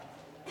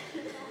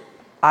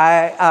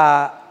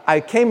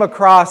I came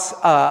across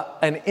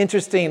an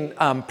interesting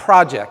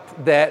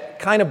project that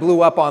kind of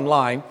blew up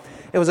online.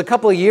 It was a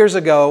couple of years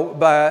ago,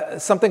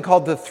 but something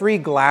called the Three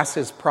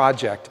Glasses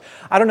Project.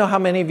 I don't know how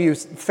many of you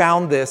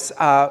found this,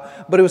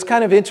 but it was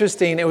kind of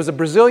interesting. It was a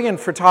Brazilian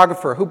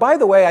photographer who, by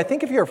the way, I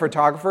think if you're a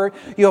photographer,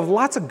 you have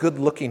lots of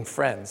good-looking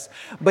friends.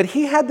 But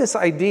he had this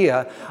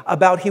idea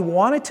about he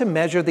wanted to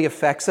measure the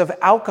effects of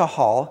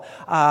alcohol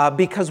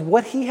because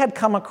what he had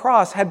come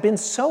across had been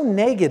so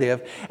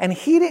negative, and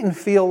he didn't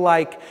feel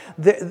like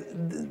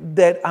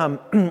that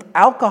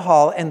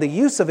alcohol and the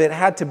use of it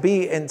had to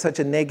be in such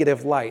a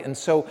negative light. And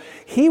so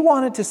he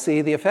wanted to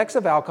see the effects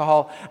of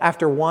alcohol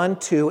after 1,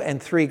 2,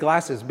 and 3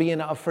 glasses.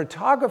 Being a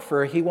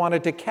photographer, he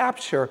wanted to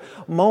capture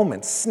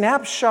moments,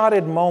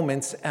 snapshotted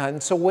moments.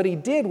 And so what he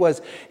did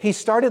was he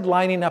started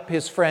lining up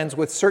his friends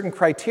with certain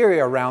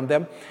criteria around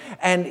them,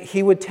 and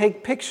he would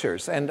take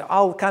pictures. And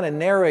I'll kind of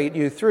narrate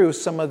you through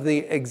some of the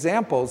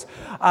examples.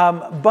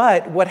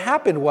 But what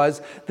happened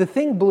was the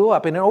thing blew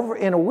up. In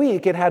a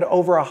week, it had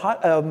over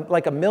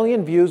like 1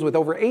 million views with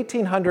over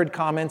 1,800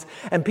 comments,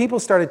 and people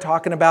started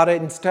talking about it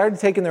and started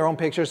taking their own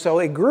pictures. So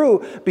it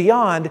grew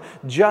beyond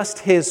just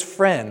his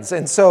friends.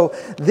 And so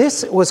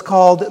this was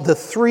called the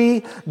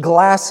Three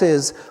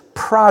Glasses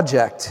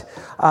Project.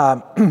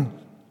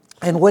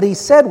 And what he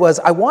said was,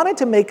 I wanted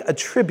to make a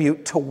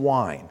tribute to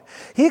wine.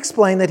 He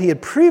explained that he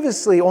had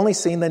previously only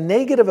seen the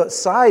negative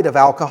side of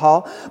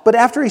alcohol, but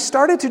after he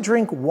started to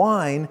drink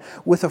wine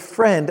with a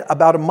friend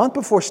about a month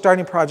before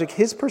starting the project,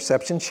 his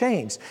perception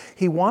changed.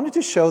 He wanted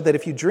to show that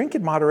if you drink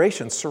in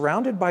moderation,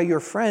 surrounded by your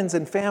friends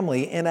and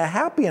family in a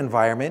happy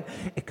environment,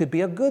 it could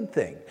be a good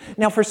thing.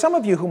 Now, for some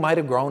of you who might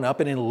have grown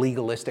up in a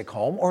legalistic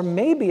home, or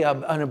maybe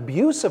an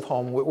abusive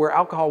home where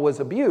alcohol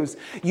was abused,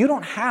 you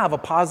don't have a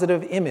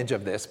positive image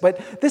of this,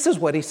 but this is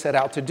what he set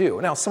out to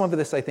do. Now, some of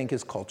this I think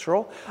is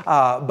cultural,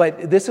 but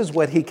this is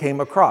what he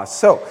came across.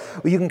 So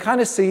you can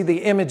kind of see the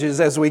images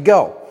as we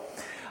go.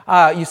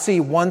 You see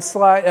one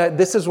slide.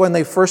 This is when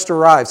they first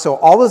arrived. So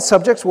all the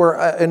subjects were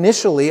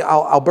initially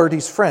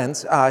Alberti's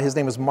friends. His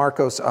name is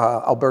Marcos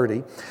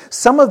Alberti.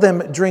 Some of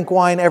them drink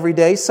wine every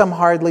day. Some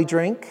hardly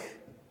drink.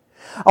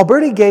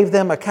 Alberti gave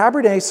them a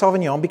Cabernet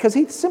Sauvignon because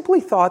he simply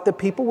thought that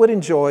people would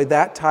enjoy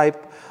that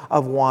type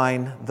of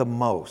wine the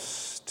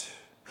most.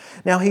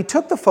 Now, he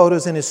took the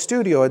photos in his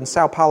studio in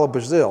Sao Paulo,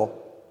 Brazil,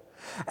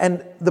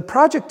 and the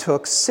project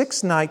took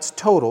 6 nights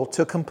total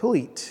to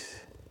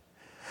complete.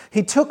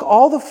 He took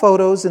all the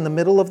photos in the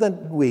middle of the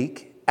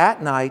week,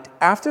 at night,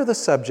 after the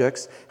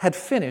subjects had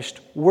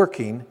finished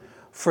working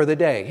for the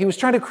day. He was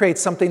trying to create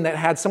something that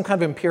had some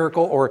kind of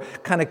empirical or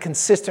kind of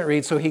consistent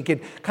read so he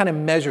could kind of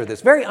measure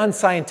this. Very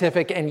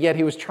unscientific, and yet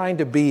he was trying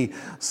to be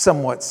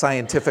somewhat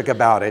scientific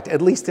about it,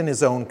 at least in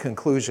his own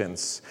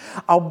conclusions.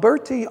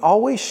 Alberti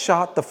always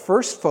shot the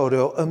first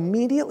photo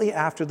immediately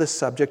after the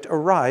subject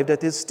arrived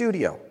at his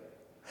studio.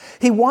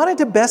 He wanted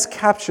to best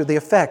capture the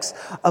effects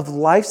of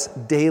life's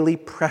daily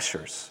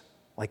pressures,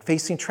 like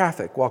facing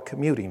traffic while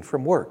commuting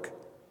from work.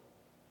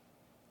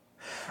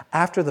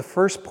 After the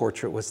first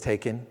portrait was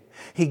taken,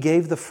 he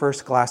gave the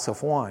first glass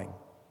of wine.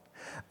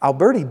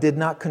 Alberti did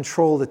not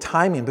control the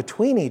timing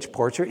between each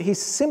portrait. He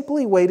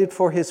simply waited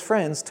for his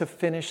friends to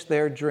finish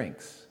their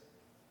drinks.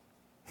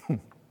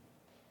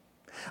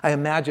 I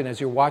imagine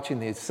as you're watching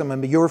these, some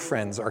of your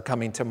friends are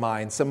coming to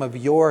mind. Some of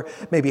your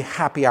maybe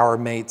happy hour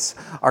mates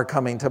are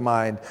coming to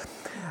mind.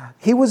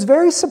 He was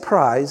very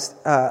surprised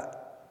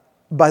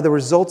by the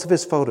results of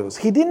his photos.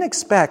 He didn't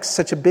expect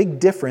such a big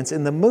difference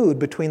in the mood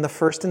between the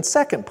first and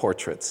second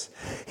portraits.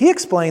 He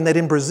explained that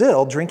in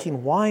Brazil,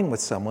 drinking wine with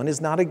someone is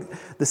not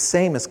the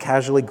same as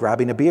casually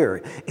grabbing a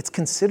beer. It's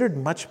considered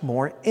much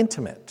more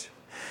intimate.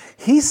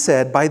 He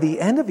said by the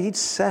end of each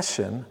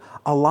session,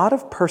 a lot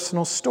of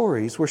personal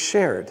stories were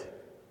shared.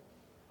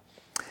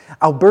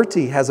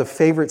 Alberti has a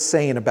favorite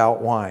saying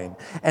about wine,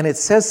 and it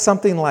says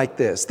something like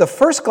this: the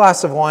first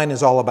glass of wine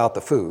is all about the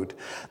food,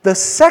 the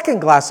second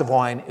glass of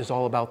wine is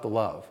all about the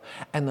love,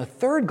 and the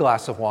third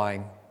glass of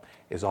wine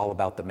is all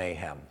about the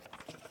mayhem.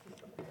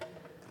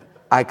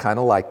 I kind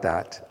of like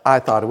that. I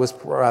thought it was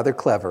rather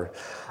clever.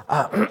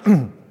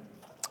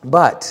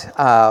 But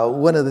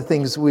one of the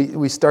things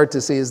we start to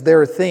see is there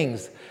are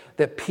things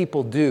that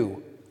people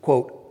do,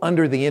 quote,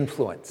 under the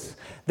influence,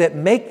 that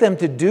make them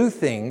to do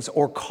things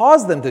or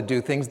cause them to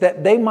do things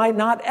that they might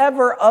not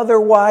ever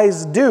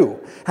otherwise do.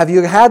 Have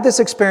you had this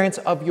experience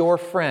of your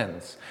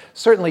friends?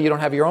 Certainly you don't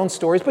have your own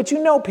stories, but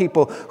you know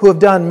people who have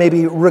done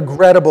maybe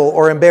regrettable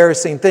or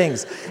embarrassing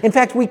things. In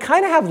fact, we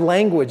kind of have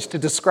language to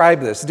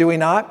describe this, do we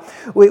not?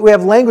 We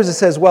have language that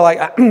says, well,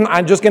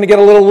 I'm just going to get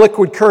a little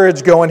liquid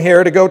courage going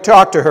here to go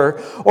talk to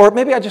her, or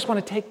maybe I just want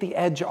to take the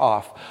edge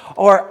off,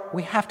 or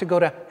we have to go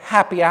to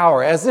happy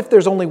hour, as if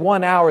there's only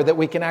 1 hour that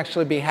we can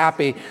actually be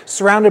happy,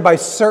 surrounded by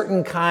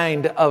certain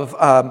kind of,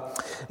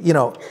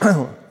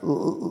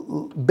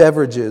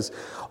 beverages,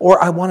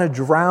 or I want to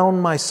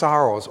drown my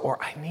sorrows, or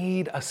I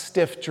need a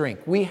stiff drink.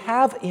 We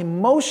have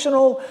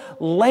emotional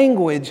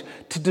language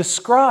to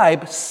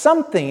describe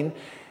something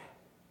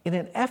in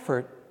an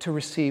effort to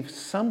receive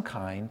some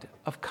kind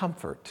of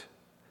comfort.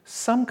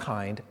 some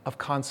kind of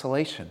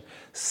consolation,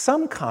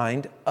 some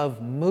kind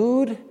of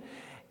mood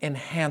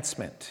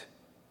enhancement.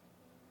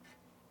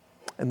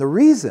 And the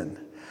reason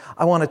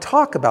I want to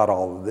talk about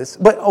all of this,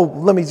 but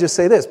let me just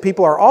say this.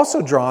 People are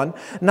also drawn,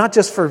 not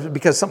just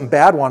because something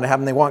bad wanted to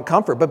happen, they want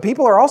comfort, but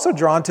people are also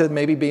drawn to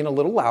maybe being a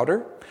little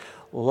louder,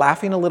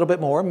 laughing a little bit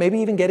more, maybe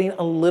even getting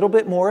a little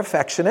bit more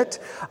affectionate.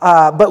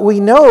 But we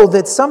know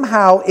that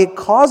somehow it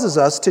causes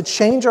us to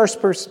change our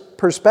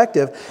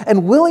perspective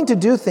and willing to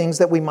do things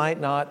that we might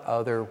not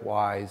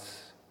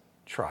otherwise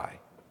try.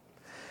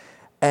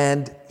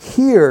 And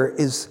here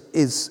is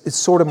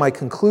sort of my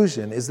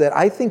conclusion, is that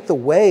I think the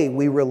way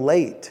we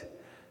relate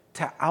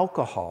to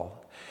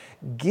alcohol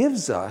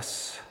gives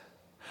us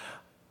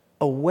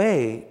a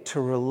way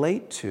to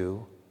relate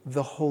to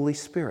the Holy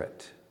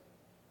Spirit.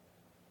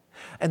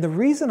 And the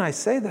reason I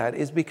say that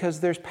is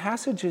because there's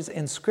passages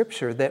in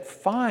Scripture that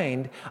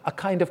find a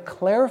kind of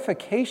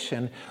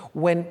clarification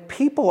when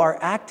people are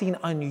acting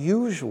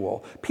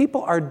unusual,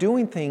 people are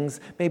doing things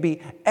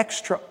maybe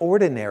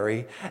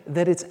extraordinary,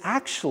 that it's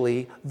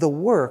actually the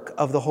work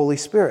of the Holy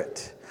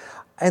Spirit.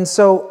 And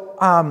so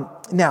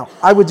now,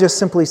 I would just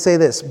simply say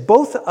this.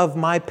 Both of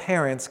my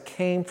parents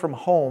came from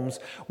homes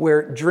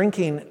where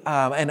drinking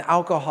and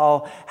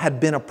alcohol had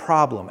been a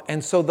problem.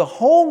 And so the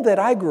home that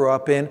I grew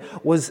up in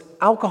was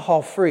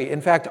alcohol-free. In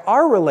fact,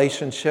 our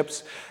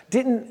relationships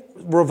didn't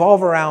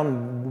revolve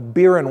around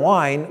beer and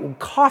wine.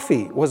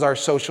 Coffee was our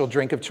social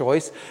drink of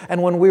choice.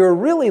 And when we were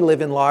really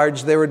living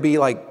large, there would be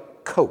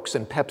like Cokes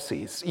and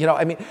Pepsis.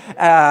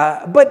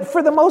 But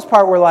for the most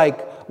part,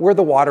 we're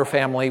the Water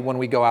family when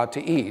we go out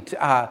to eat.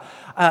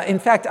 In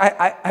fact,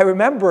 I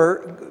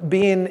remember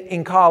being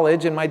in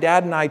college and my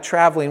dad and I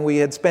traveling. We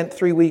had spent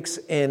 3 weeks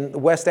in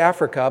West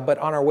Africa, but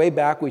on our way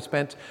back, we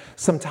spent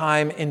some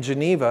time in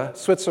Geneva,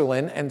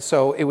 Switzerland, and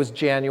so it was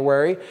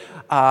January.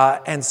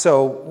 And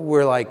so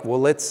we're like, well,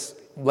 let's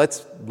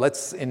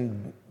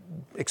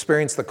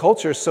experience the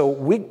culture. So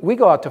we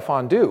go out to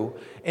fondue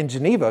in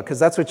Geneva, because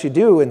that's what you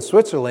do in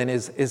Switzerland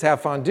is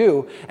have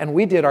fondue. And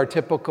we did our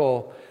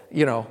typical,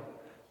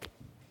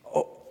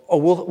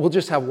 we'll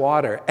just have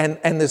water.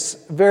 And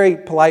this very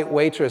polite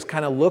waitress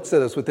kind of looks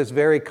at us with this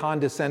very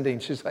condescending,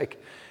 she's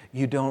like,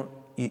 you don't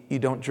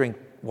drink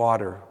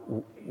water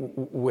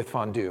with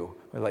fondue.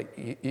 We're like,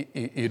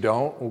 you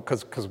don't?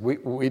 Because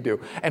we do.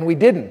 And we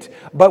didn't.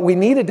 But we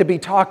needed to be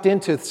talked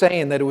into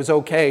saying that it was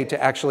okay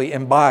to actually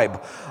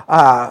imbibe.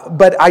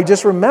 But I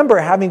just remember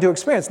having to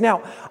experience.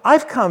 Now,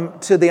 I've come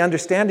to the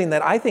understanding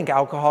that I think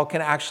alcohol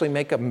can actually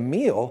make a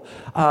meal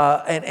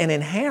and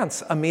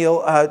enhance a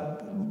meal,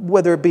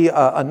 whether it be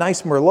a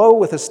nice Merlot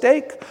with a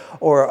steak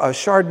or a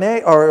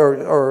Chardonnay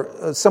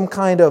or some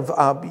kind of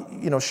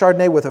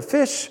Chardonnay with a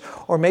fish,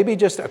 or maybe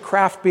just a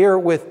craft beer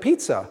with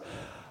pizza.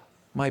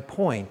 My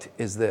point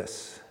is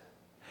this.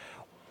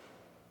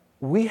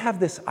 We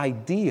have this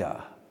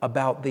idea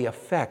about the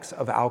effects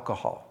of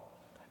alcohol,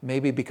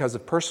 maybe because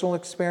of personal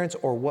experience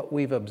or what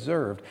we've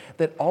observed,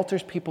 that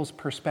alters people's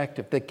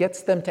perspective, that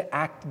gets them to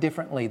act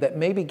differently, that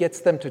maybe gets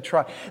them to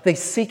try. They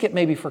seek it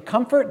maybe for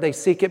comfort, they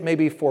seek it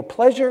maybe for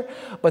pleasure,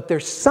 but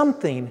there's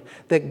something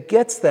that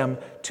gets them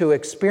to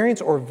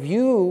experience or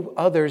view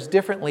others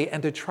differently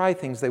and to try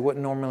things they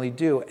wouldn't normally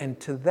do. And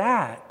to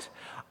that,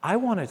 I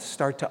want to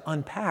start to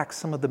unpack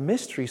some of the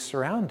mysteries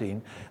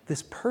surrounding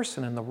this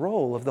person and the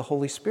role of the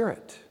Holy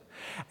Spirit.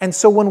 And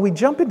so when we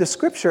jump into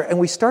Scripture and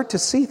we start to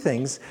see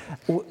things,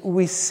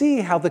 we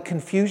see how the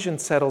confusion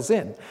settles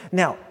in.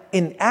 Now,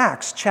 in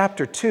Acts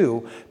chapter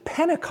 2,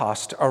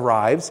 Pentecost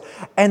arrives,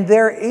 and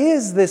there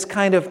is this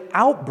kind of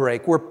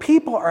outbreak where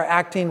people are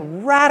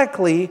acting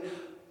radically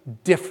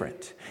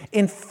different.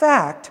 In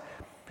fact,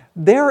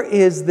 there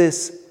is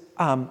this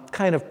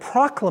kind of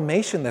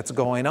proclamation that's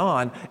going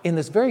on in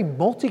this very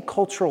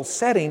multicultural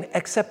setting,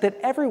 except that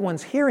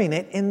everyone's hearing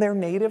it in their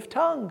native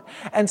tongue.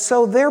 And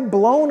so they're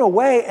blown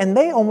away and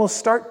they almost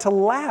start to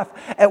laugh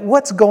at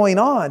what's going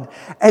on.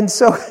 And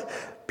so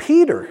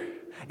Peter,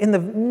 in the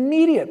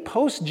immediate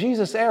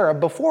post-Jesus era,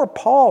 before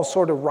Paul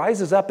sort of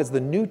rises up as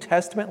the New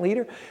Testament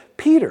leader,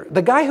 Peter,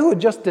 the guy who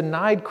had just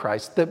denied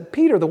Christ,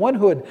 Peter, the one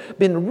who had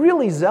been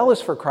really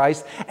zealous for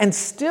Christ and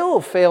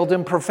still failed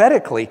him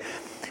prophetically,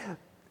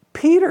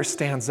 Peter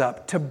stands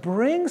up to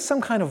bring some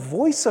kind of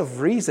voice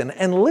of reason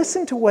and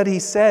listen to what he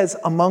says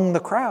among the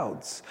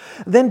crowds.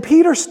 Then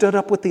Peter stood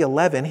up with the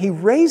 11. He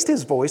raised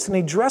his voice and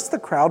he addressed the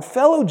crowd,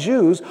 "Fellow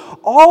Jews,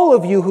 all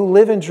of you who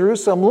live in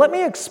Jerusalem, let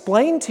me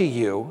explain to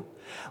you.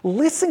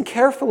 Listen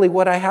carefully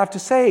what I have to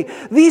say.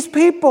 These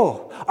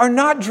people are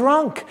not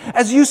drunk,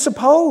 as you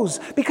suppose,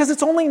 because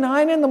it's only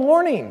 9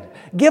 a.m.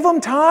 Give them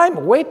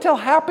time. Wait till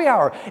happy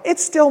hour.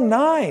 It's still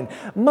 9.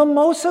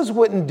 Mimosas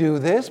wouldn't do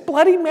this.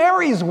 Bloody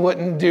Marys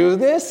wouldn't do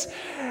this."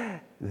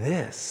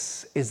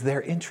 This is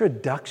their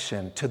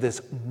introduction to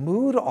this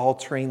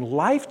mood-altering,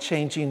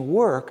 life-changing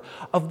work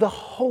of the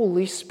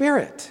Holy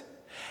Spirit.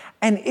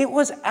 And it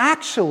was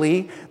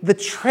actually the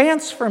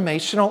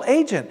transformational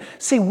agent.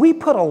 See, we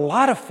put a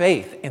lot of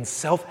faith in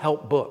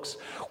self-help books.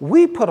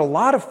 We put a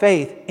lot of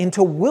faith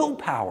into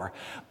willpower.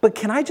 But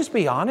can I just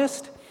be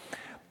honest?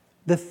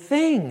 The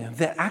thing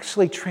that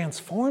actually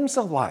transforms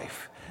a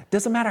life,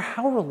 doesn't matter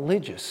how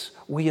religious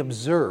we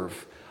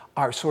observe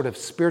our sort of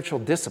spiritual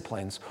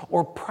disciplines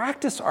or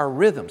practice our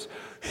rhythms,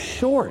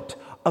 short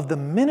of the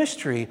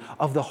ministry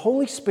of the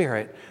Holy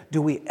Spirit,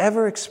 do we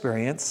ever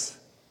experience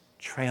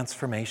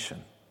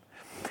transformation.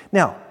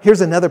 Now,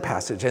 here's another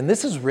passage, and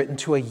this is written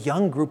to a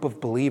young group of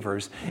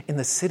believers in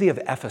the city of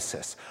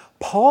Ephesus.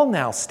 Paul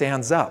now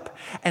stands up,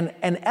 and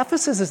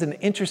Ephesus is an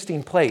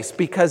interesting place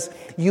because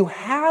you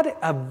had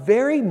a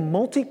very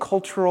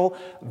multicultural,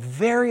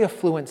 very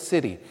affluent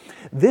city.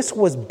 This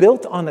was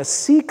built on a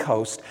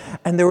seacoast,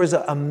 and there was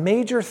a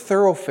major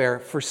thoroughfare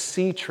for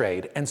sea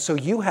trade. And so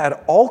you had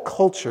all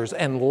cultures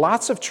and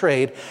lots of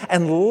trade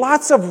and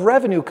lots of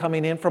revenue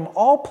coming in from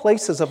all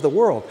places of the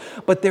world.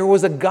 But there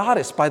was a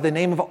goddess by the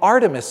name of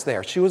Artemis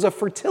there. She was a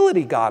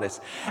fertility goddess.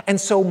 And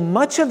so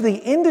much of the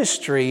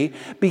industry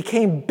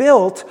became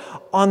built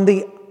on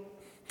the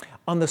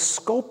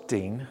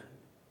sculpting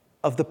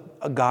of the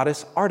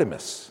goddess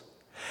Artemis.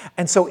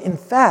 And so, in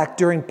fact,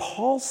 during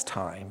Paul's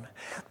time,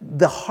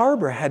 the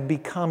harbor had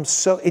become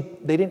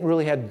they didn't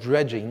really have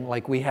dredging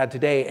like we had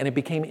today, and it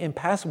became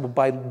impassable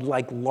by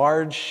like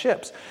large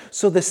ships.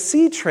 So the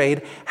sea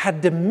trade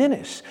had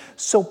diminished.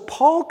 So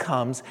Paul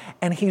comes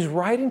and he's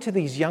writing to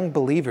these young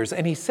believers,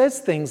 and he says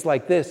things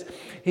like this.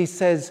 He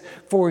says,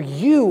 "For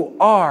you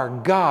are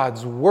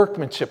God's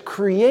workmanship,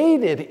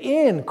 created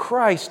in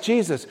Christ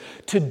Jesus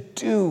to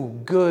do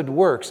good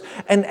works."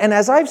 And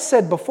as I've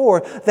said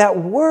before, that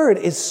word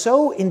is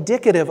so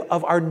indicative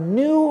of our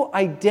new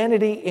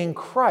identity in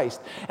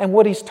Christ. And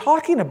what he's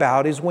talking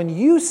about is when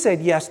you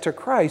said yes to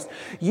Christ,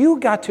 you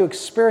got to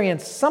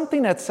experience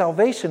something at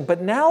salvation,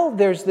 but now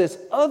there's this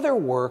other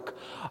work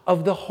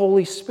of the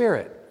Holy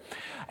Spirit.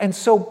 And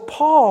so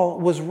Paul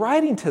was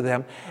writing to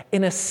them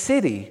in a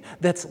city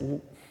that's,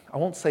 I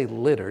won't say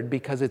littered,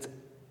 because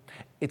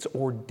it's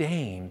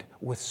ordained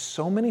with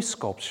so many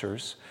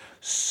sculptures,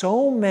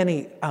 so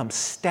many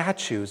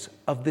statues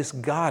of this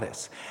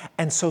goddess.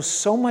 And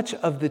so much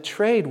of the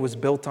trade was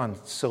built on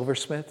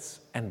silversmiths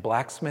and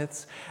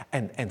blacksmiths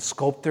and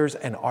sculptors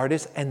and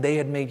artists, and they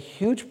had made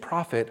huge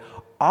profit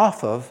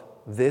off of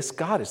this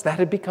goddess. That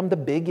had become the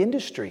big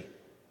industry.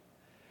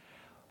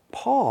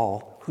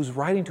 Paul, who's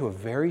writing to a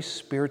very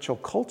spiritual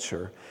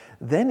culture,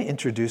 then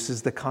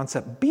introduces the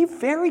concept, be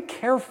very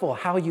careful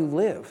how you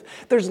live.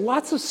 There's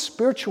lots of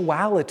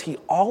spirituality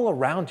all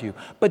around you,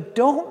 but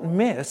don't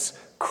miss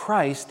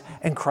Christ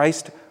and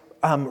Christ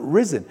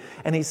risen.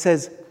 And he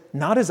says,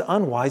 not as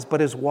unwise,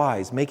 but as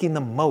wise, making the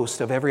most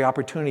of every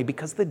opportunity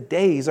because the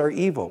days are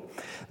evil.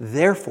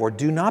 Therefore,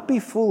 do not be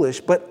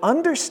foolish, but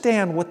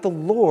understand what the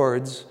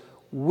Lord's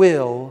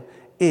will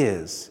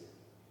is.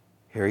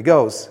 Here he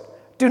goes.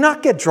 Do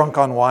not get drunk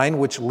on wine,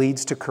 which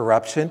leads to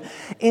corruption.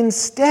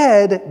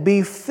 Instead,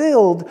 be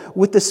filled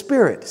with the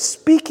Spirit,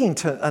 speaking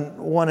to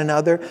one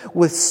another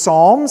with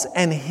psalms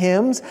and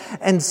hymns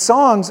and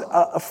songs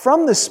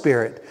from the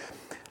Spirit.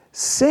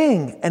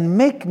 Sing and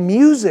make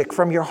music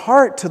from your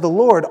heart to the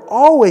Lord,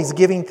 always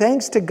giving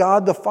thanks to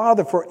God the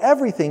Father for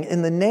everything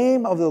in the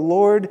name of the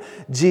Lord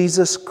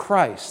Jesus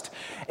Christ.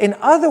 In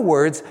other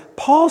words,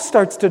 Paul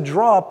starts to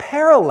draw a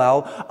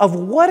parallel of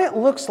what it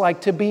looks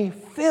like to be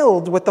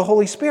filled with the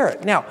Holy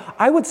Spirit. Now,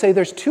 I would say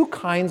there's two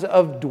kinds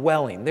of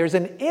dwelling. There's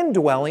an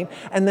indwelling,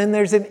 and then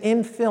there's an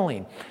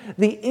infilling.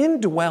 The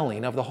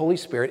indwelling of the Holy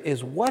Spirit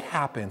is what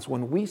happens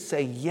when we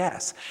say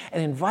yes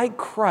and invite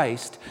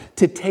Christ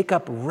to take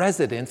up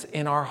residence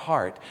in our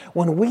heart.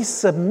 When we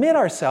submit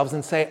ourselves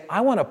and say,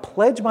 I want to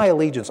pledge my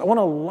allegiance. I want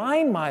to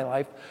align my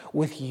life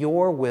with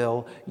your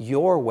will,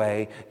 your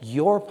way,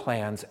 your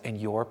plans, and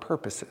your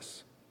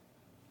purposes.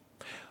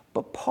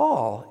 But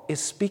Paul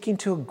is speaking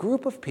to a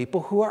group of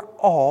people who are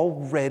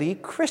already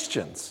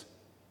Christians,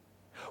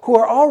 who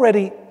are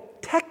already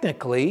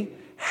technically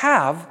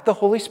have the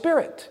Holy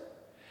Spirit.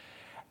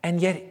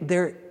 And yet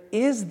there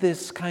is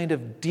this kind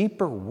of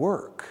deeper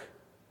work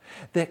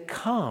that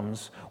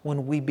comes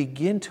when we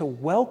begin to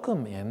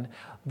welcome in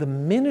the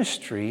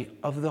ministry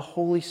of the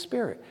Holy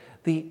Spirit,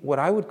 what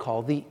I would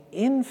call the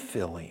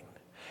infilling.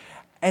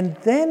 And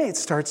then it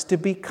starts to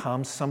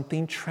become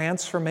something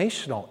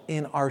transformational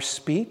in our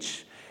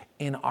speech,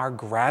 in our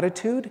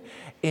gratitude,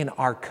 in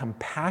our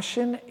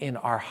compassion, in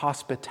our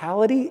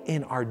hospitality,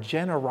 in our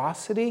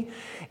generosity.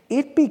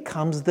 It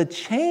becomes the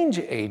change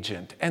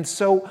agent. And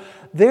so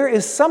there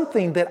is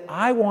something that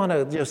I want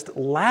to just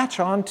latch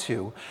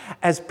onto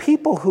as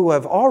people who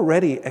have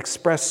already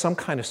expressed some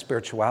kind of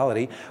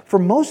spirituality. For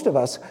most of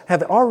us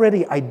have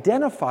already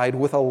identified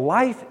with a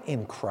life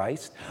in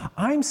Christ.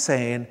 I'm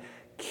saying,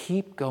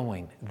 keep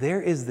going.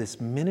 There is this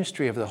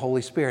ministry of the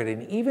Holy Spirit.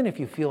 And even if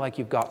you feel like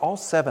you've got all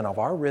 7 of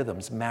our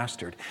rhythms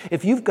mastered,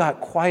 if you've got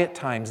quiet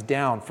times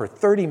down for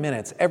 30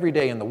 minutes every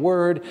day in the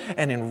Word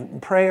and in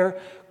prayer,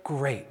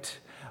 great.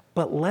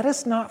 But let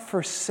us not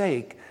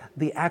forsake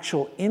the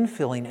actual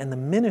infilling and the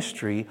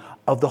ministry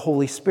of the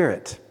Holy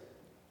Spirit.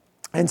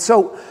 And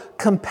so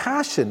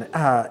compassion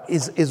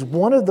is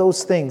one of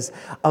those things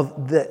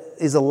that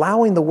is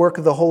allowing the work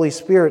of the Holy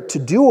Spirit to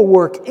do a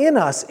work in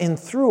us and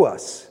through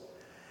us.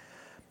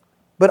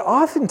 But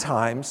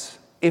oftentimes,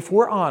 if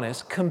we're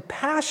honest,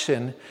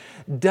 compassion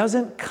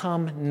doesn't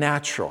come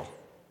natural.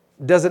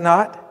 Does it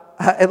not?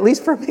 At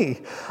least for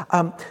me.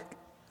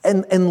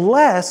 And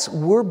unless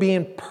we're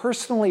being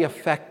personally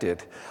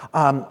affected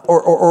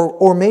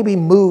or maybe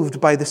moved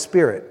by the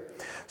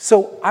Spirit.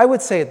 So I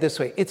would say it this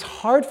way. It's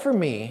hard for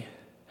me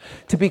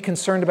to be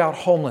concerned about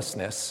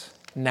homelessness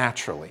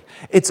naturally.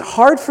 It's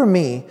hard for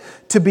me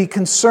to be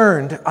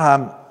concerned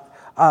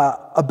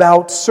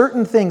about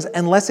certain things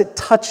unless it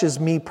touches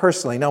me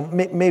personally. Now,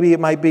 maybe it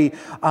might be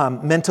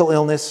mental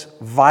illness,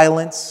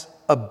 violence,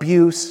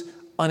 abuse,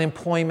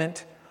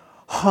 unemployment,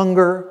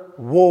 hunger,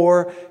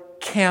 war,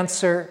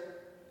 cancer,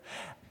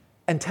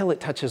 until it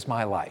touches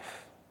my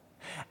life.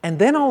 And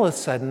then all of a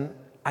sudden,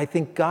 I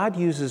think God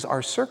uses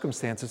our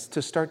circumstances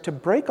to start to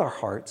break our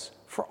hearts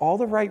for all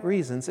the right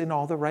reasons in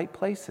all the right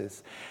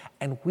places.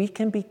 And we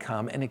can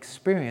become and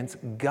experience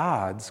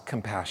God's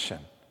compassion.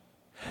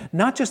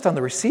 Not just on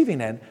the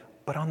receiving end,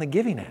 but on the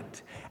giving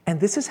end. And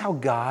this is how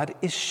God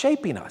is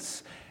shaping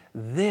us.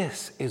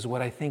 This is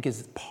what I think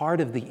is part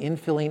of the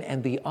infilling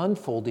and the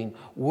unfolding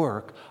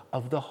work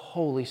of the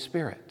Holy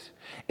Spirit.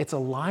 It's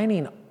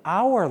aligning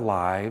our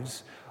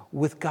lives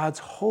with God's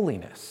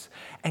holiness.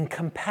 And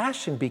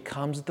compassion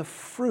becomes the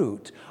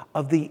fruit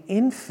of the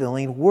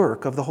infilling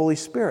work of the Holy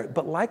Spirit.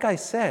 But like I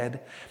said,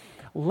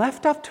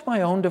 left up to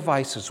my own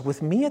devices,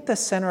 with me at the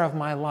center of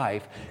my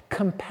life,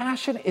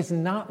 compassion is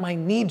not my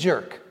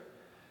knee-jerk,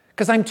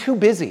 because I'm too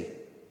busy.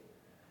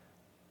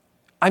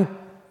 I'm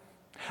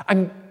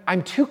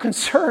too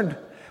concerned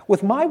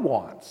with my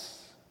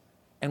wants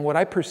and what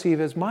I perceive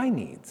as my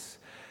needs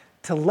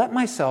to let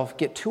myself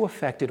get too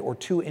affected or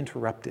too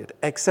interrupted,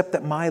 except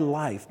that my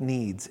life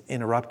needs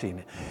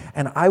interrupting.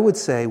 And I would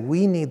say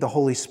we need the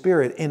Holy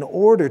Spirit in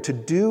order to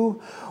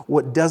do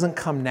what doesn't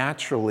come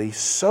naturally,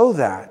 so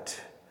that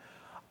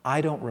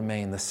I don't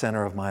remain the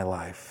center of my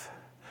life,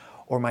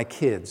 or my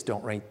kids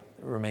don't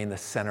remain the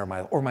center of my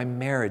life, or my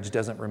marriage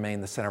doesn't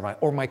remain the center of my life,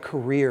 or my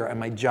career and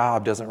my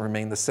job doesn't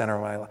remain the center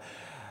of my life.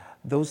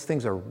 Those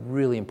things are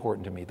really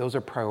important to me. Those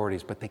are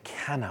priorities, but they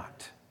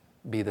cannot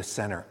be the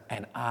center,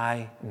 and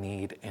I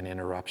need an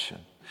interruption.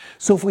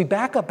 So if we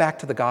back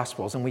to the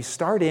Gospels and we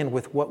start in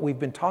with what we've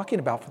been talking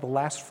about for the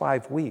last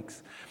 5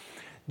 weeks,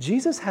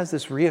 Jesus has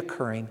this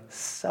reoccurring,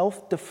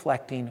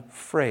 self-deflecting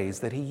phrase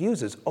that he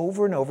uses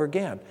over and over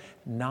again.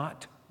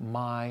 Not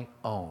my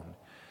own.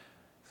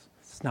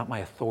 It's not my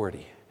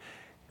authority.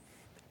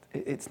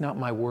 It's not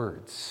my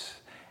words.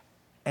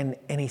 And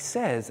he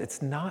says,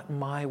 it's not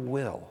my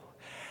will.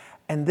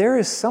 And there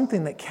is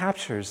something that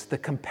captures the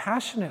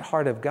compassionate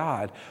heart of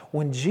God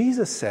when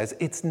Jesus says,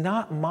 it's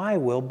not my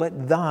will,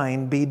 but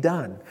thine be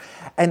done.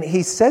 And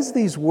he says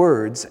these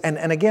words,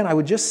 and again, I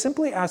would just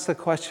simply ask the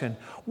question,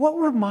 what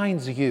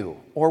reminds you,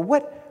 or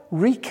what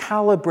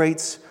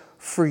recalibrates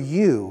for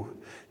you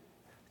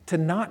to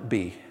not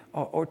be,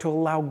 or to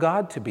allow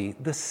God to be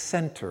the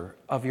center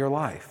of your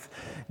life?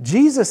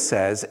 Jesus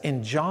says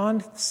in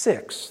John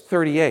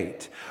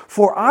 6:38,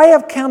 "For I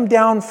have come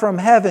down from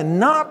heaven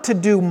not to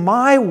do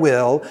my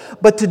will,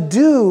 but to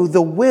do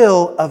the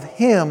will of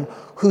him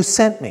who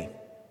sent me."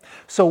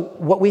 So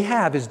what we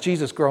have is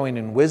Jesus growing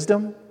in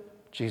wisdom,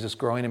 Jesus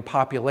growing in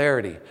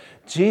popularity.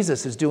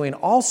 Jesus is doing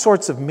all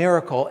sorts of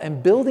miracle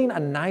and building a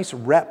nice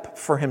rep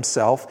for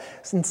himself.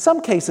 In some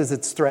cases,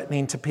 it's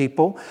threatening to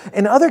people.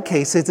 In other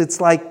cases,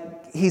 it's like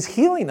he's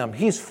healing them,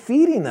 he's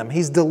feeding them,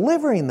 he's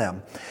delivering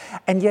them.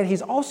 And yet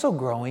he's also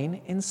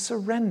growing in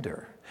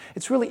surrender.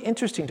 It's really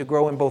interesting to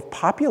grow in both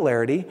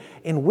popularity,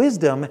 in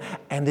wisdom,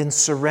 and in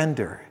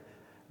surrender.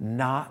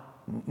 Not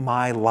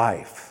my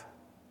life.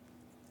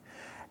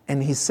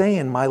 And he's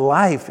saying, my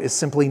life is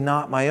simply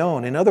not my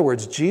own. In other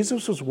words,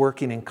 Jesus was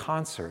working in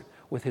concert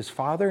with his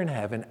Father in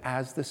heaven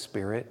as the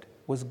Spirit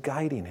was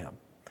guiding him.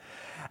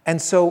 And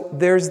so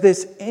there's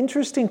this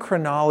interesting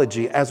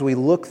chronology as we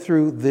look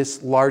through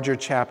this larger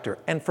chapter.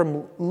 And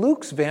from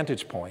Luke's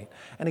vantage point,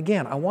 and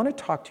again, I want to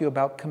talk to you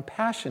about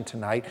compassion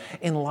tonight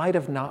in light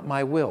of not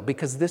my will,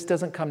 because this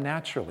doesn't come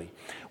naturally.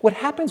 What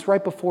happens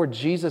right before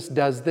Jesus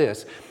does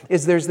this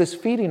is there's this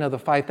feeding of the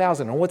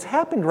 5,000. And what's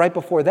happened right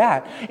before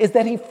that is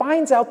that he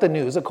finds out the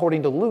news,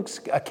 according to Luke's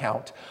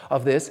account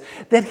of this,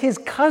 that his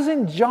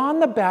cousin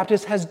John the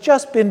Baptist has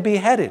just been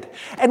beheaded.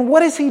 And what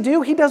does he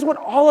do? He does what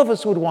all of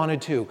us would want to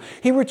do.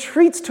 He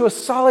retreats to a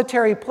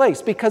solitary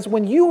place, because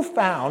when you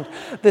found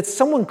that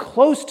someone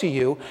close to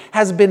you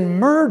has been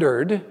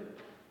murdered,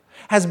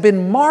 has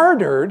been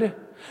martyred,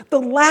 the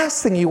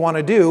last thing you want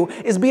to do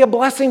is be a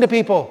blessing to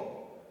people,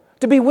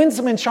 to be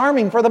winsome and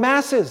charming for the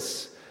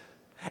masses.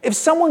 If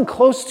someone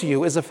close to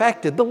you is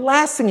affected, the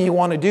last thing you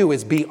want to do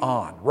is be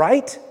on,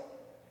 right?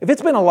 If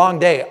it's been a long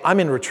day, I'm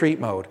in retreat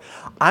mode.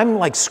 I'm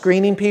like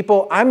screening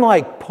people. I'm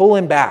like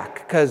pulling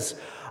back because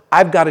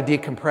I've got to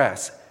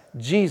decompress.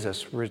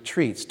 Jesus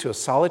retreats to a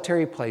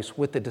solitary place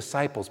with the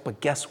disciples, but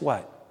guess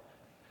what?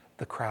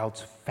 The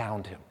crowds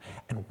found him.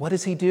 And what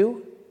does he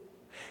do?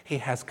 He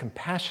has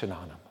compassion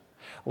on them,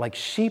 like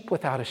sheep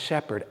without a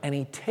shepherd, and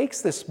he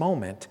takes this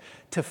moment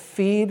to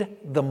feed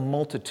the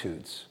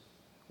multitudes.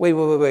 Wait,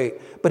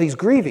 but he's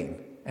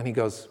grieving. And he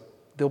goes,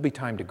 there'll be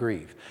time to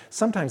grieve.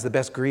 Sometimes the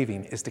best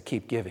grieving is to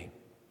keep giving.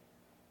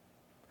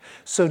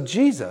 So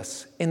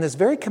Jesus, in this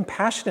very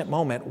compassionate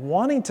moment,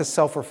 wanting to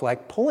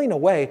self-reflect, pulling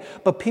away,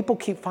 but people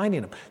keep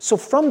finding him. So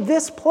from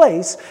this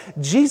place,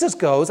 Jesus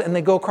goes and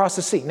they go across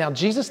the sea. Now,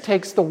 Jesus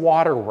takes the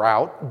water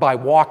route by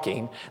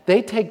walking.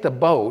 They take the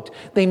boat.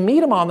 They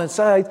meet him on the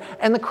side,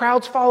 and the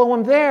crowds follow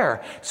him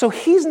there. So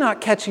he's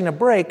not catching a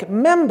break.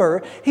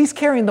 Remember, he's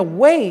carrying the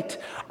weight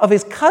of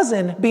his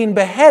cousin being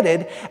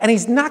beheaded, and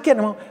he's not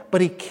getting him,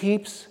 but he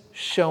keeps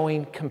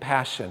showing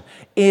compassion.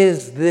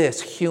 Is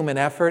this human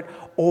effort?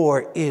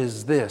 Or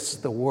is this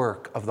the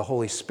work of the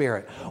Holy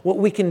Spirit? What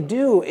we can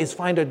do is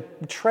find a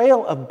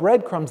trail of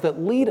breadcrumbs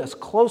that lead us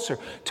closer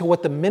to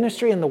what the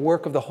ministry and the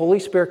work of the Holy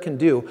Spirit can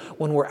do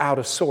when we're out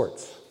of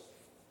sorts.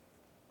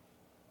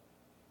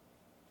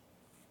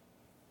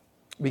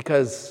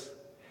 Because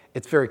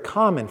it's very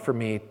common for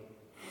me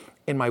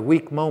in my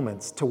weak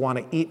moments to want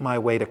to eat my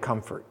way to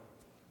comfort,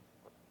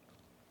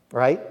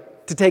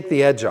 right? To take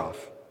the edge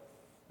off,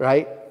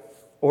 right?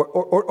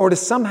 Or to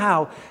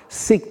somehow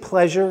seek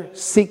pleasure,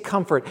 seek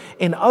comfort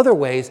in other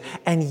ways,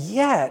 and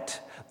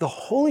yet the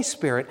Holy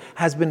Spirit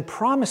has been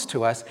promised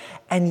to us,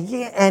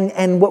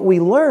 and what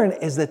we learn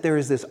is that there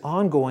is this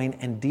ongoing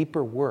and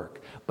deeper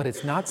work, but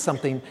it's not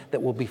something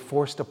that will be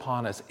forced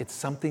upon us. It's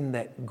something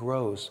that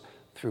grows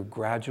through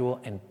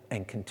gradual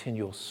and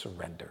continual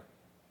surrender.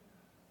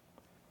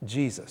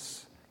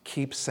 Jesus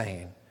keeps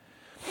saying,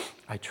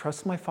 I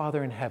trust my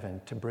Father in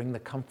heaven to bring the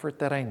comfort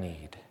that I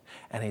need.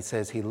 And he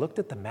says he looked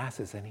at the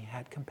masses and he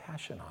had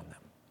compassion on them.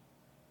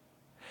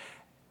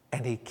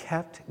 And he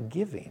kept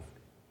giving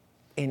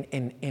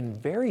in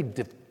very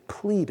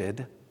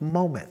depleted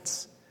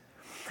moments.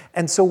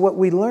 And so what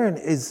we learn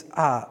is,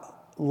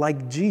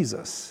 like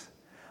Jesus,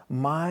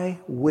 my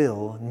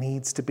will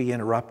needs to be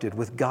interrupted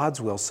with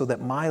God's will so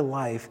that my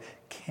life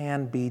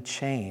can be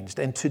changed.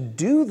 And to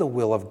do the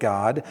will of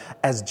God,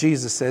 as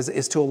Jesus says,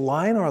 is to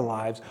align our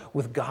lives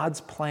with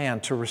God's plan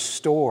to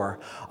restore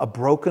a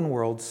broken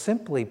world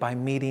simply by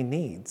meeting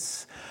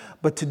needs.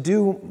 But to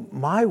do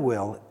my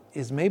will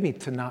is maybe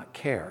to not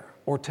care,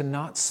 or to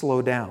not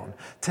slow down,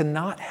 to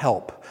not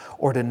help,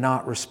 or to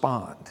not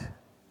respond.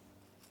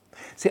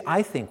 See,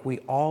 I think we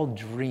all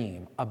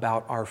dream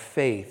about our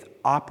faith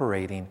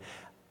operating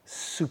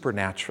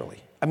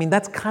supernaturally. I mean,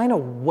 that's kind of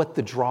what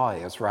the draw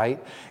is,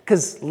 right?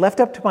 Because left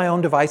up to my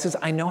own devices,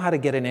 I know how to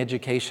get an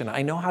education.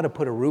 I know how to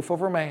put a roof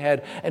over my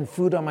head and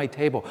food on my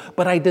table.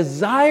 But I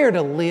desire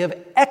to live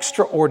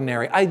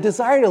extraordinary. I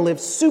desire to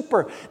live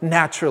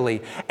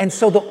supernaturally. And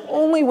so the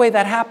only way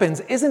that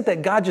happens isn't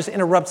that God just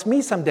interrupts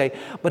me someday,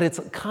 but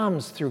it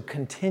comes through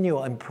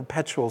continual and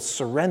perpetual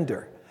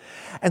surrender.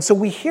 And so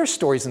we hear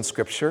stories in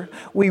Scripture,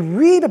 we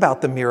read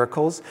about the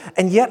miracles,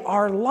 and yet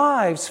our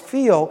lives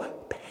feel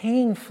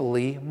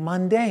painfully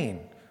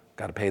mundane.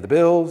 Got to pay the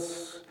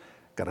bills,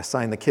 got to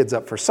sign the kids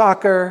up for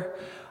soccer,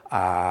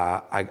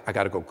 I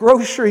got to go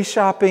grocery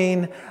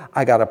shopping,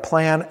 I got to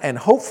plan and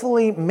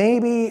hopefully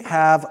maybe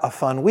have a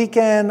fun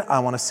weekend. I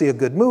want to see a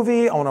good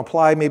movie, I want to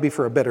apply maybe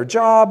for a better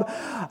job.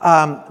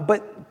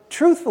 But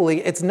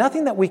truthfully, it's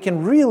nothing that we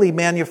can really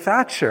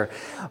manufacture.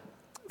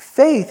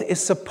 Faith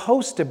is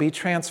supposed to be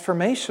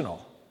transformational.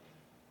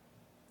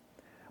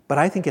 But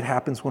I think it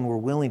happens when we're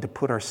willing to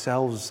put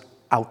ourselves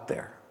out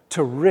there,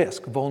 to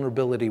risk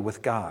vulnerability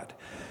with God,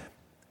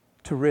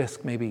 to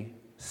risk maybe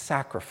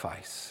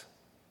sacrifice,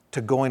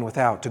 to going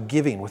without, to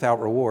giving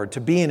without reward, to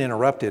being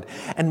interrupted,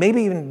 and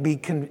maybe even be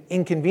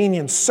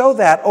inconvenienced so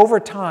that over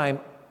time,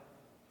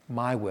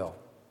 my will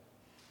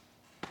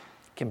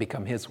can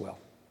become His will.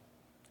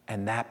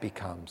 And that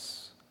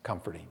becomes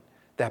comforting.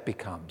 That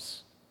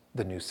becomes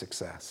the new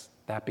success.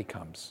 That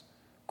becomes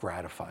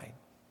gratifying.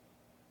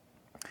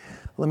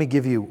 Let me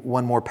give you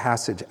one more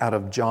passage out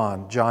of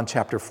John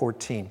chapter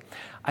 14.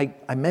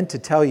 I meant to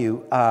tell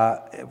you,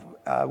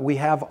 we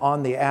have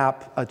on the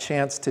app a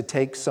chance to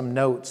take some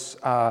notes.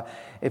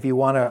 If you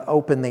want to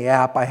open the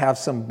app, I have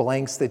some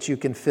blanks that you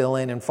can fill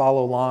in and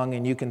follow along,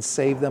 and you can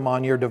save them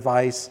on your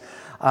device.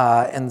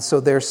 And so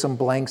there's some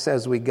blanks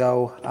as we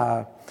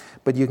go,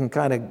 but you can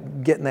kind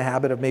of get in the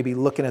habit of maybe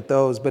looking at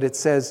those. But it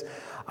says,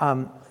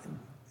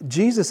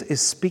 Jesus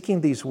is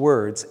speaking these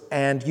words,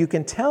 and you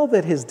can tell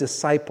that his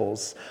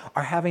disciples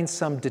are having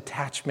some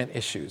detachment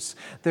issues.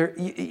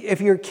 If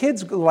your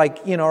kids,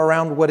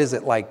 around, what is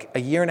it, like a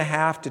year and a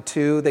half to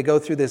 2, they go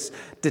through this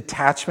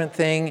detachment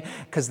thing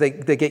because they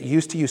get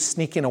used to you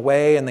sneaking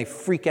away and they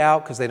freak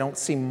out because they don't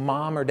see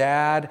mom or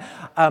dad.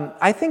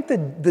 I think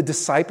that the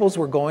disciples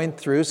were going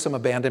through some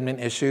abandonment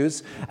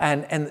issues,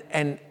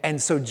 and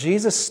so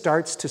Jesus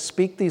starts to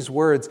speak these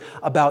words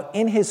about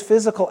in his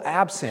physical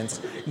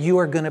absence, you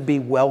are going to be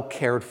well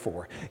cared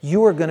for.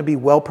 You are going to be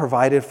well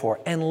provided for.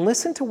 And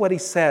listen to what he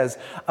says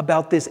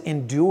about this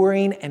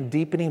enduring and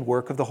deepening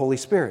work of the Holy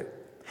Spirit.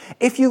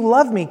 If you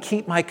love me,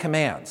 keep my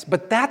commands.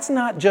 But that's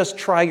not just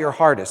try your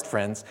hardest,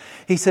 friends.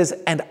 He says,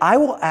 and I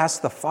will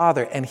ask the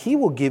Father, and he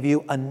will give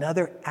you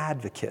another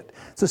advocate.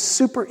 It's a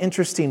super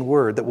interesting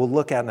word that we'll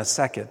look at in a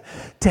second.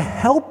 To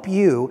help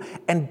you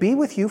and be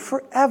with you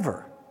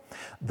forever.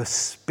 the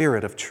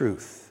Spirit of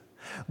truth.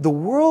 The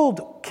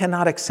world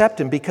cannot accept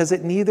him because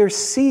it neither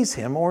sees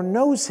him or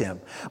knows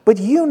him. But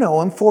you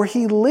know him, for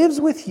he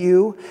lives with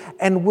you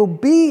and will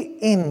be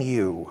in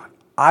you.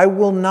 I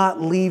will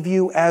not leave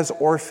you as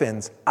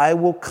orphans. I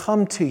will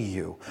come to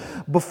you.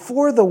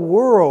 Before the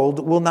world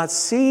will not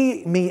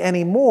see me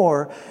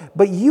anymore,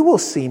 but you will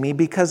see me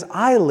because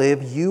I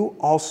live, you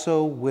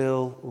also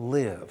will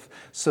live.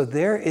 So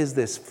there is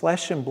this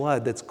flesh and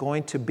blood that's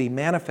going to be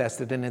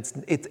manifested, and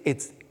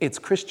it's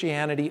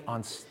Christianity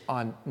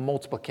on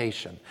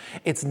multiplication.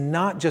 It's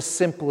not just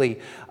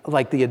simply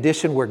like the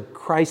addition where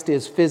Christ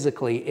is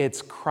physically,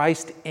 it's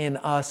Christ in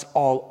us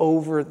all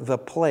over the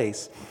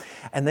place.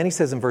 And then he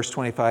says in verse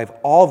 25,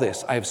 all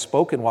this I have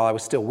spoken while I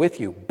was still with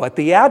you. But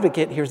the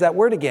advocate, here's that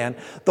word again,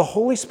 the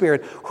Holy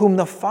Spirit, whom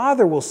the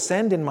Father will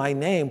send in my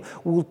name,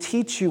 will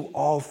teach you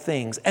all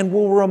things and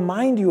will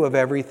remind you of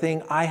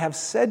everything I have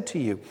said to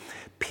you.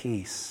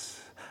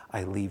 Peace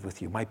I leave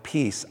with you. My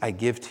peace I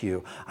give to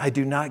you. I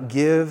do not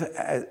give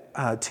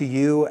to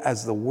you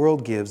as the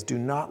world gives. Do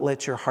not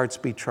let your hearts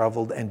be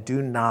troubled and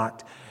do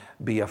not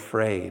be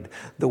afraid.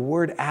 The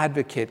word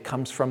advocate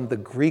comes from the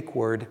Greek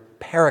word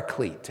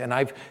paraclete. And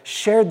I've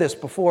shared this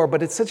before,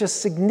 but it's such a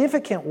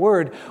significant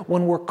word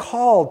when we're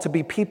called to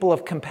be people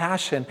of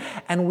compassion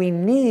and we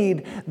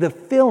need the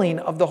filling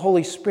of the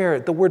Holy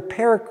Spirit. The word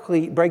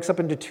paraclete breaks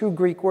up into two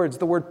Greek words.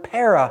 The word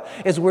para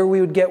is where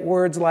we would get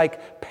words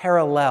like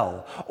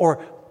parallel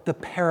or the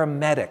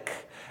paramedic.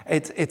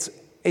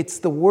 It's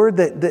the word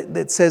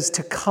that says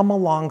to come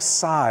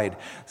alongside,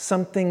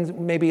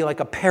 something maybe like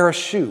a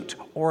parachute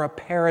or a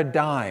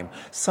paradigm,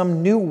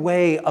 some new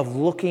way of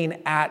looking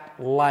at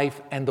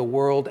life and the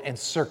world and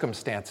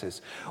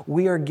circumstances.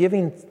 We are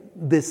giving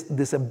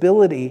this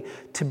ability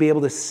to be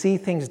able to see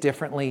things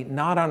differently,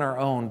 not on our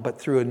own, but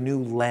through a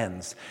new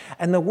lens.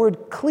 And the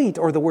word cleat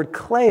or the word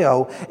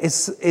kleo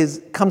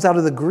comes out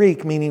of the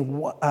Greek, meaning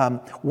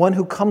one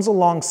who comes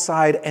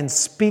alongside and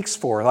speaks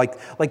for,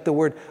 like the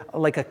word,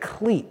 like a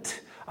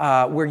cleat.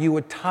 Where you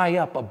would tie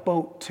up a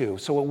boat to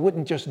so it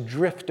wouldn't just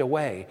drift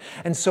away.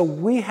 And so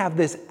we have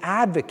this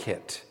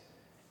advocate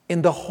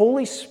in the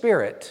Holy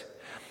Spirit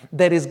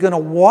that is going to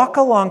walk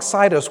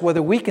alongside us,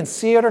 whether we can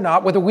see it or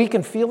not, whether we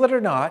can feel it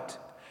or not,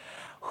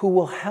 who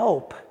will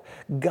help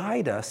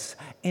guide us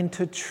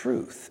into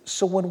truth.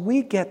 So when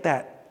we get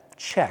that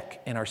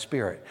check in our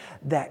spirit,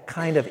 that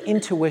kind of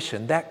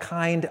intuition, that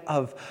kind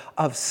of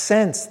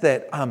sense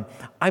that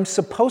I'm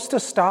supposed to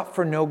stop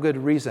for no good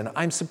reason.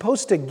 I'm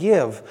supposed to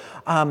give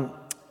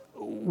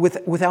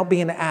without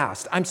being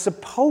asked. I'm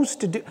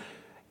supposed to do.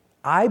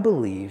 I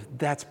believe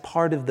that's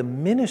part of the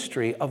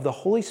ministry of the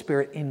Holy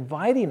Spirit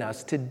inviting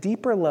us to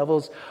deeper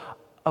levels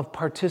of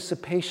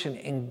participation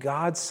in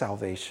God's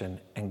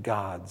salvation and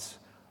God's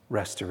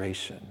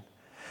restoration.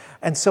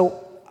 And so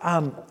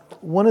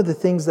one of the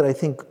things that I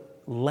think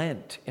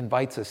Lent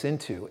invites us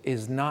into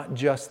is not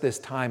just this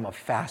time of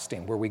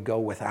fasting where we go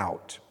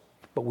without,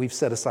 but we've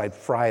set aside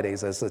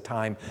Fridays as a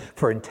time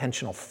for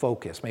intentional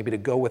focus, maybe to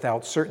go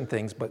without certain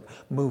things, but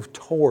move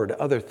toward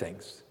other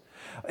things.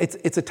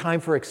 It's a time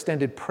for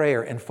extended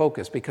prayer and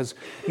focus because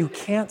you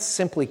can't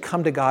simply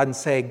come to God and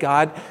say,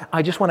 God,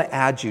 I just want to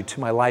add you to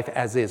my life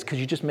as is. Could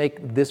you just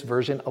make this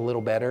version a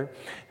little better?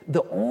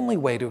 The only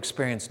way to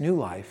experience new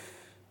life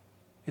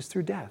is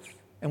through death.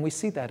 And we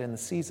see that in the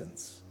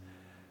seasons.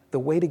 The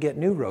way to get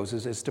new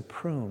roses is to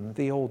prune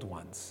the old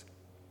ones.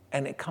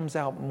 And it comes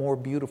out more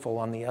beautiful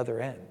on the other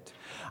end.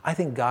 I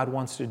think God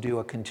wants to do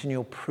a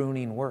continual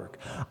pruning work.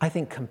 I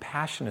think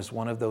compassion is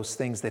one of those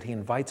things that he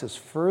invites us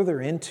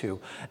further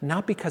into,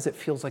 not because it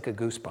feels like a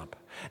goosebump,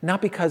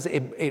 not because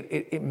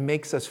it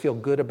makes us feel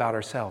good about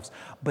ourselves,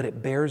 but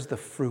it bears the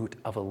fruit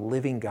of a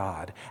living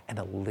God and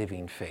a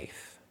living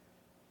faith.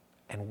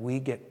 And we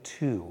get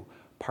to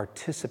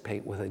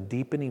participate with a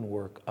deepening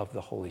work of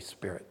the Holy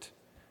Spirit.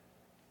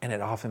 And it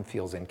often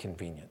feels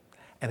inconvenient.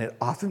 And it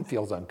often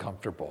feels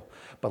uncomfortable.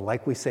 But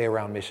like we say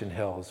around Mission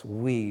Hills,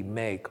 we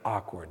make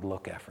awkward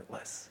look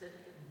effortless.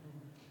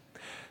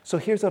 So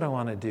here's what I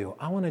want to do.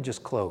 I want to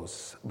just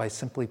close by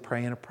simply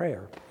praying a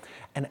prayer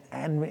and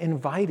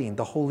inviting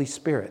the Holy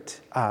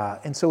Spirit.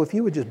 And so if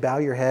you would just bow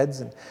your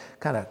heads and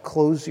kind of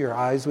close your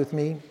eyes with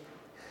me.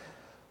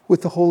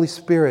 With the Holy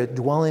Spirit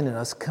dwelling in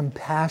us,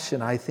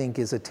 compassion, I think,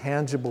 is a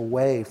tangible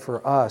way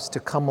for us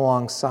to come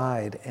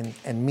alongside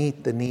and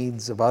meet the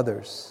needs of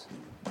others.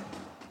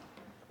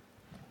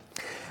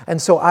 And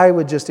so I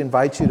would just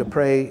invite you to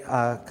pray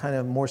kind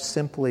of more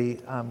simply,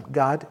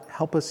 God,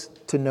 help us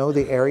to know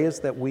the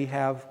areas that we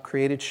have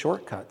created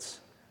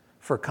shortcuts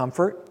for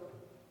comfort,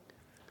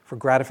 for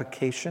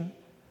gratification,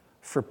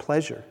 for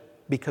pleasure,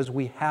 because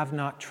we have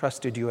not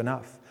trusted you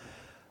enough.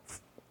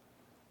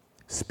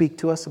 Speak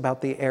to us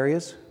about the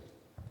areas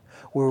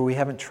where we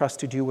haven't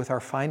trusted you with our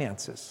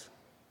finances,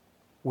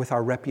 with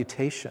our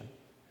reputation.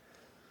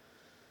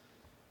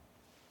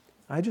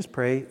 I just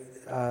pray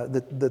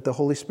that the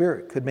Holy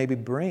Spirit could maybe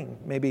bring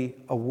maybe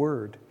a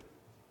word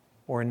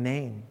or a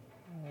name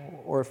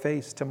or a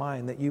face to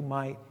mind that you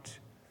might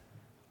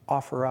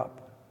offer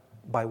up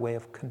by way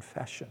of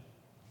confession.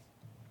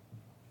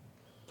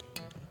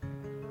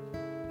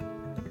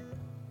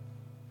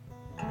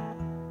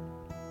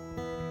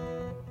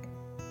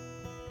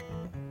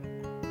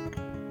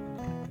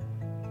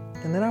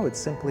 And then I would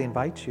simply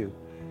invite you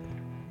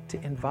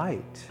to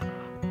invite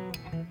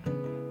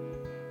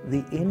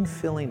the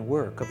infilling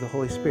work of the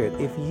Holy Spirit.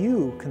 If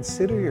you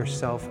consider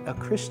yourself a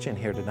Christian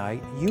here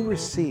tonight, you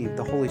receive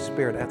the Holy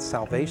Spirit at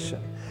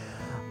salvation.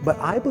 But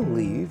I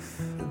believe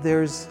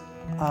there's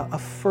a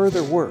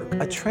further work,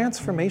 a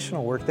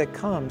transformational work that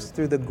comes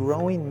through the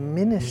growing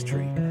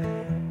ministry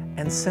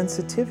and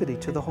sensitivity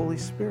to the Holy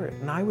Spirit.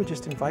 And I would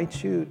just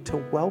invite you to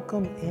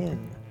welcome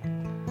in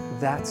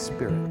that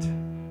Spirit.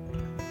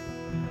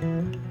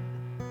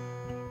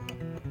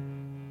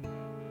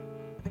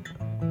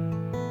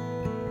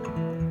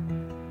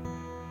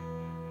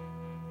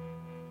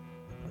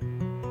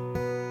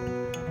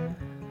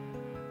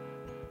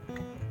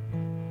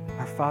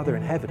 Our Father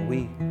in heaven,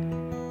 we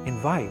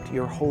invite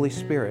your Holy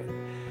Spirit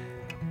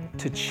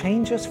to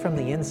change us from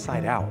the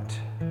inside out.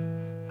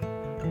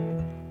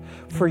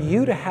 For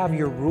you to have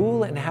your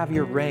rule and have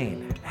your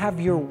reign, have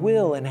your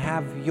will and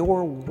have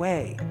your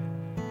way.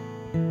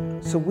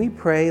 So we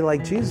pray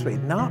like Jesus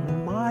prayed, not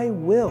my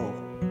will,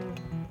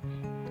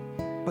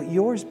 but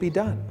yours be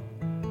done.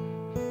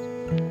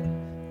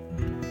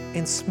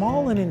 In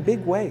small and in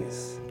big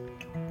ways,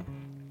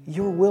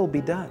 your will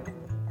be done.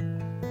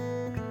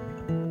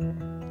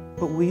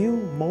 But will you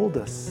mold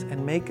us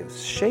and make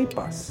us, shape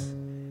us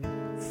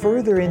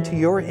further into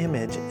your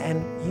image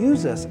and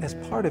use us as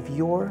part of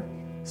your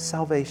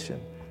salvation?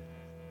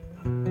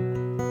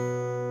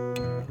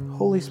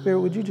 Holy Spirit,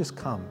 would you just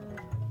come?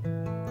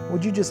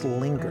 Would you just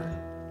linger?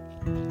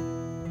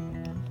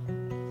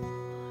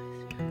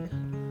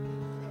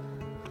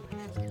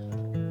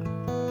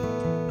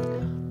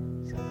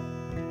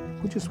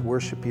 We just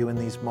worship you in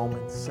these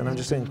moments. And I'm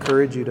just going to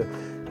encourage you to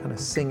kind of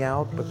sing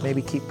out, but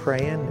maybe keep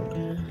praying,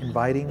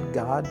 inviting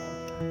God,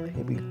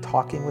 maybe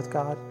talking with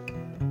God.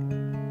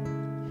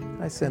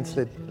 I sense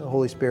that the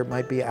Holy Spirit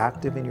might be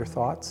active in your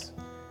thoughts.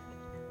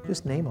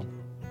 Just name Him.